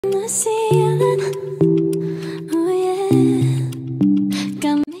on the ceiling. Oh yeah,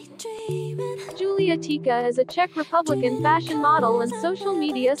 got me dreaming. Juliatica is a Czech Republican fashion model and social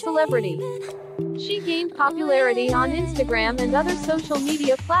media celebrity. She gained popularity on Instagram and other social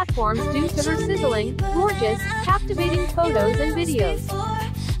media platforms due to her sizzling, gorgeous, captivating photos and videos.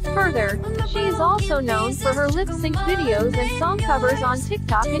 Further, she is also known for her lip-sync videos and song covers on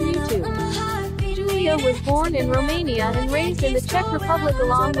TikTok and YouTube. Julia was born in Romania and raised in the Czech Republic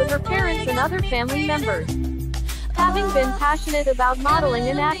along with her parents and other family members. Having been passionate about modeling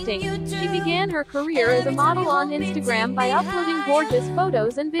and acting, she began her career as a model on Instagram by uploading gorgeous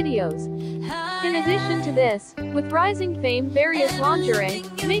photos and videos. In addition to this, with rising fame, various lingerie,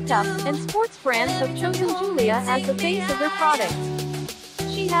 makeup, and sports brands have chosen Julia as the face of their products.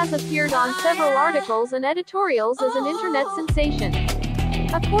 She has appeared on several articles and editorials as an internet sensation.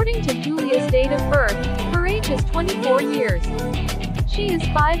 According to Julia's date of birth, her age is 24 years. She is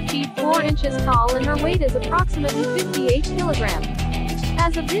 5 feet 4 inches tall and her weight is approximately 58 kilograms.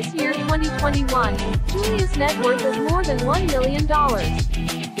 As of this year 2021, Julia's net worth is more than $1 million.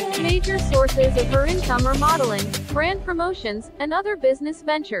 Major sources of her income are modeling, brand promotions, and other business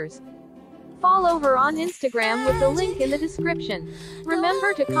ventures. Follow her on Instagram with the link in the description.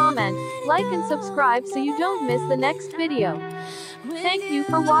 Remember to comment, like and subscribe so you don't miss the next video. Thank you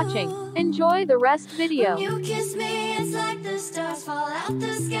for watching. Enjoy the rest video. You kiss me, it's like the stars fall out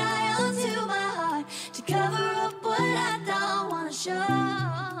the sky onto my heart to cover up what I don't wanna show.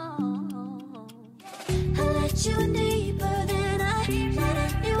 I let you into